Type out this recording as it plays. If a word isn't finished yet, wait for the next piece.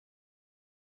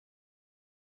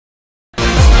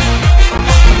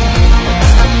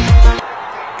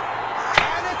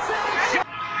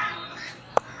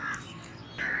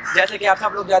जैसे कि आप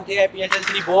सब लोग जानते हैं PSL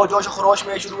 3 बहुत जोश खरोश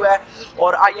में शुरू है।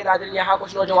 और आइए नाज़रीन, यहाँ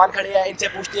कुछ नौजवान खड़े हैं, इनसे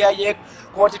पूछते हैं ये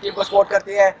कौन सी टीम को सपोर्ट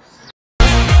करते हैं।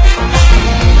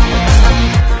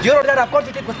 जी रोड आप कौन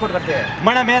सी टीम को सपोर्ट करते हैं?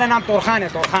 मना मेरा नाम तोरखान है,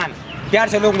 तोरखान। प्यार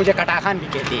से लोग मुझे कटा खान भी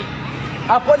कहते हैं।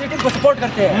 आप कौन सी टीम को सपोर्ट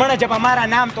करते हैं? मना जब हमारा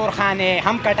नाम तोरखान है,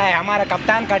 हम कटा है, हमारा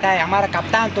कप्तान कटा है, हमारा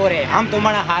कप्तान तोर है, हम तो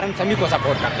मना हारन समी को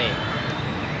सपोर्ट करते हैं।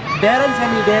 डेरन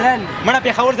समी डेरन मना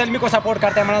पेशावर ज़ल्मी को सपोर्ट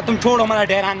करते हैं। मना तुम छोड़ो मना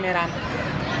डेरान मेरान।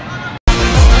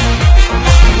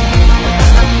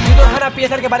 तो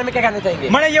PSL के बारे में क्या कहना चाहेंगे?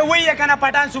 मना ये वही है कहना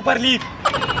Pathan super league,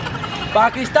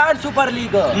 Pakistan super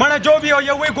league. मना जो भी हो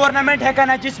ये वही गवर्नमेंट है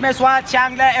कहना, जिसमें स्वाद,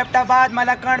 शांगला, एबटाबाद,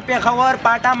 मलकंड, पेशावर,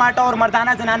 पाटा माटा और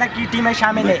मर्दाना जनाना की टीमें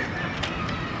शामिल है।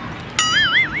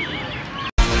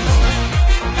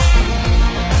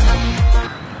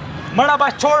 मना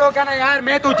बस छोड़ो कहना यार,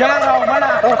 मैं तो जा रहा हूँ। मना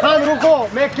और खान रुको,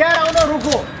 मैं कह रहा हूँ ना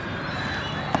रुको।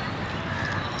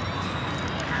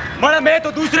 मना मैं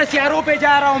तो दूसरे शहरों पे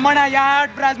जा रहा हूँ। मना यार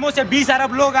ब्राज़मो से 20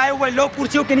 अरब लोग आए हुए, लोग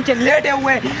कुर्सियों के नीचे लेटे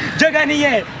हुए, जगह नहीं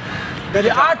है।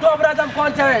 8 अब्राज़म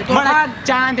कौन सा है? मना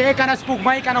चांद है कहना,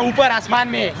 स्पुकमाई कहना ऊपर आसमान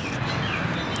में।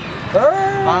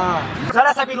 हाँ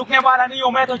जरा सा भी रुकने वाला नहीं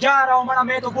हूँ, मैं तो जा रहा हूँ। मना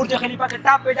मैं तो बुर्ज खलीफा के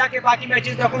टॉप पे जाके बाकी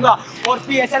मैचेस देखूंगा और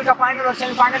PSL का फाइनल और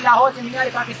सेमीफाइनल लाहौर से मियारी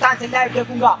पाकिस्तान से लाइव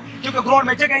देखूंगा, क्योंकि ग्राउंड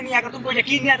में जगह नहीं है। अगर तुमको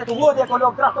यकीन नहीं आता तो वो देखो,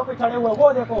 लोग दरख्तों पे चढ़े हुए,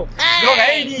 वो देखो, लोग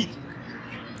है ही नहीं।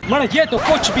 मना ये तो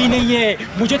कुछ भी नहीं है।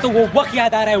 मुझे तो वो वक्त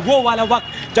याद आ रहा है, वो वाला वक्त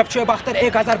जब शोएब अख्तर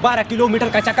 1012 किलोमीटर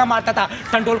का चक्का मारता था।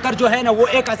 तेंदुलकर जो है ना वो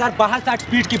 1062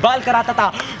 स्पीड की बाल कराता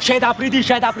था। शाहिद आफरीदी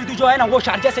जो है ना वो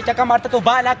शारजा से चक्का मारता तो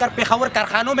बाल आकर पेशावर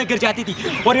कारखानों में गिर जाती थी।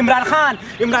 और इमरान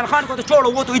खान को तो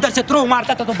छोड़ो, वो तो इधर से थ्रो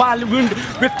मारता था तो बाल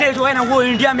विकेट जो है ना वो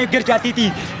इंडिया में गिर जाती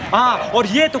थी। हाँ और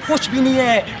ये तो कुछ भी नहीं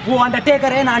है। वो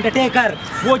अंडरटेकर है ना, अंडरटेकर,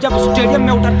 वो जब स्टेडियम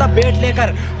में उतरता बैट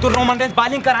लेकर तो रोमन रेंस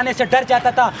बॉलिंग कराने से डर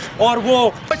जाता था। और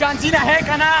वो जॉन सीना है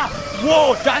का ना,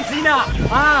 वो जॉन सीना।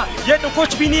 हाँ ये तो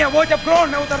कुछ भी नहीं है। वो जब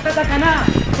ग्राउंड में उतरता था ना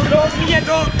तो लोग नहीं है,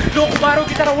 लोग गुब्बारों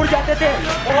की तरह उड़ जाते थे।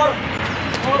 और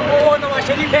वो नवाज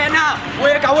शरीफ है ना, वो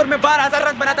 1 ओवर में 12,000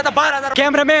 रन बनाता था, 12,000।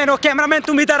 कैमरामैन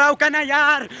तुम इधर आओ कहना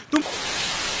यार, तुम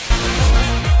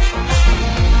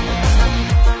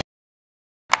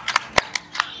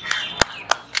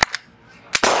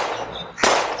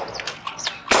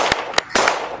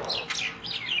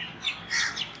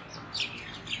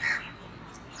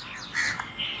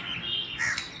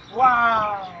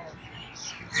Wow!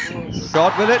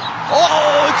 Shot with it. Oh,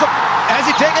 has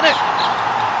he taken it?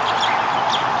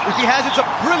 If he has, it's a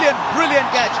brilliant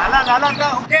catch.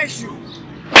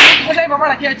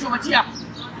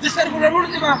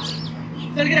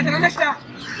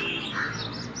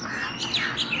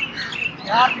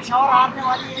 यार पेशावर हारने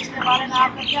वाली है, इसके बारे में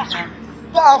आपका क्या ख्याल है?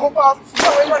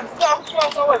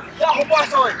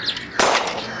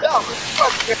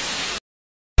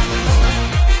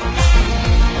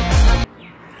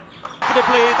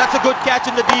 That's a good catch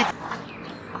in the deep.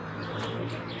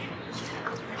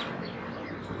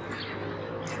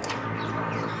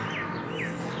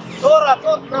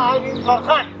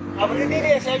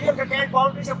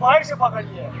 Boundary से बाहर से पकड़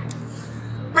लिया।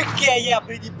 पिक किया ये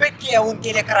अफरीदी, पिक किया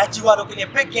उनके लिए, कराची वालों के लिए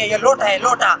पिक किया। ये लोटा है,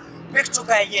 लोटा पिक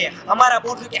चुका है। ये हमारा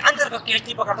बाउंड्री के अंदर का कैच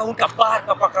नहीं पकड़ता, उनका बाहर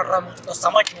का पकड़ रहा। मुझे तो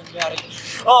समझ नहीं आ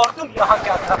रही। और तुम यहाँ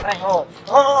क्या कर रहे हो?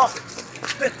 हाँ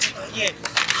पिक चुका ये।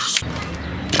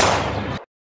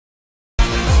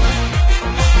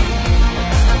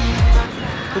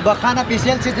 तो बखाना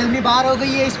PSL से ज़ल्मी बाहर हो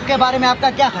गई है, इसके बारे में आपका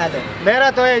क्या ख्याल है? मेरा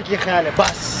तो एक ही ख्याल है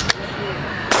बस।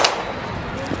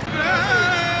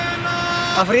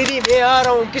 अफरीदी मैं आ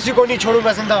रहा हूँ, किसी को नहीं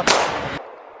छोड़ूंगा जिंदा।